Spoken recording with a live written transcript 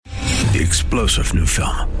The explosive new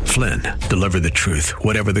film, Flynn, Deliver the Truth,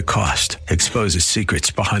 Whatever the Cost, exposes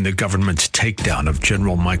secrets behind the government's takedown of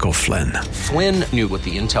General Michael Flynn. Flynn knew what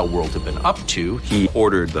the intel world had been up to. He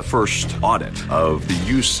ordered the first audit of the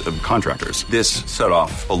use of contractors. This set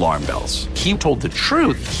off alarm bells. He told the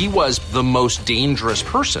truth. He was the most dangerous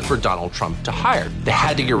person for Donald Trump to hire. They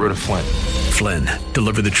had to get rid of Flynn. Flynn,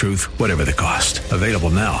 Deliver the Truth, Whatever the Cost. Available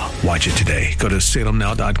now. Watch it today. Go to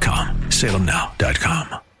salemnow.com.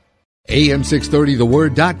 salemnow.com.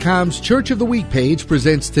 AM630TheWord.com's Church of the Week page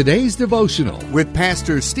presents today's devotional with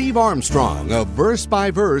Pastor Steve Armstrong of Verse by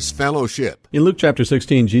Verse Fellowship. In Luke chapter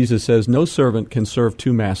 16, Jesus says, "No servant can serve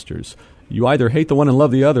two masters. You either hate the one and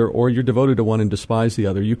love the other, or you're devoted to one and despise the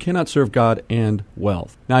other. You cannot serve God and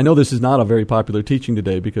wealth." Now, I know this is not a very popular teaching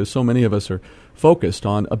today because so many of us are focused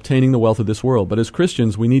on obtaining the wealth of this world. But as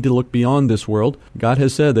Christians, we need to look beyond this world. God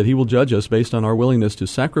has said that He will judge us based on our willingness to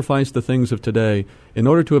sacrifice the things of today in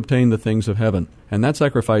order to obtain the things of heaven. And that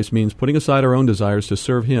sacrifice means putting aside our own desires to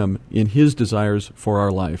serve Him in His desires for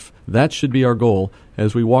our life. That should be our goal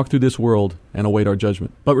as we walk through this world and await our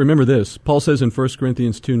judgment. But remember this, Paul says in 1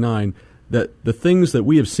 Corinthians 2:9, that the things that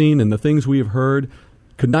we have seen and the things we have heard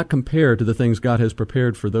could not compare to the things God has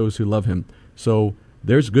prepared for those who love Him. So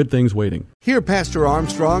there's good things waiting. Hear Pastor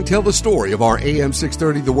Armstrong tell the story of our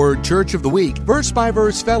AM630 The Word Church of the Week Verse by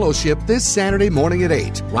Verse Fellowship this Saturday morning at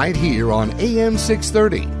 8, right here on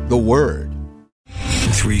AM630 The Word.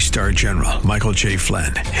 Three-star General Michael J.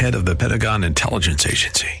 Flynn, head of the Pentagon Intelligence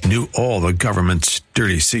Agency, knew all the government's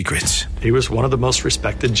dirty secrets. He was one of the most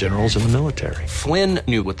respected generals in the military. Flynn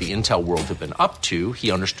knew what the intel world had been up to.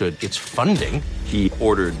 He understood its funding. He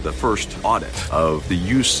ordered the first audit of the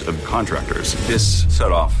use of contractors. This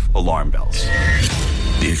set off alarm bells.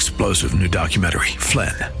 The explosive new documentary,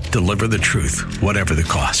 Flynn, Deliver the Truth, Whatever the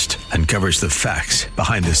Cost, uncovers the facts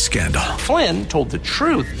behind this scandal. Flynn told the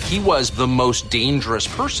truth. He was the most dangerous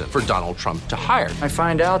person for Donald Trump to hire. I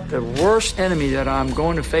find out the worst enemy that I'm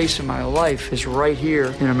going to face in my life is right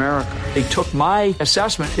here in America. They took my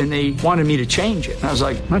assessment and they wanted me to change it. And I was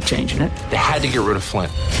like, I'm not changing it. They had to get rid of Flynn.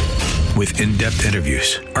 With in-depth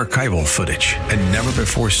interviews, archival footage, and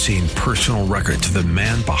never-before-seen personal records of the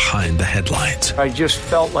man behind the headlines. I just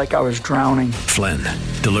felt like I was drowning. Flynn,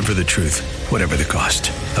 Deliver the Truth, Whatever the Cost.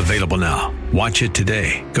 Available now. Watch it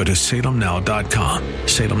today. Go to salemnow.com.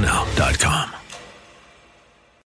 salemnow.com.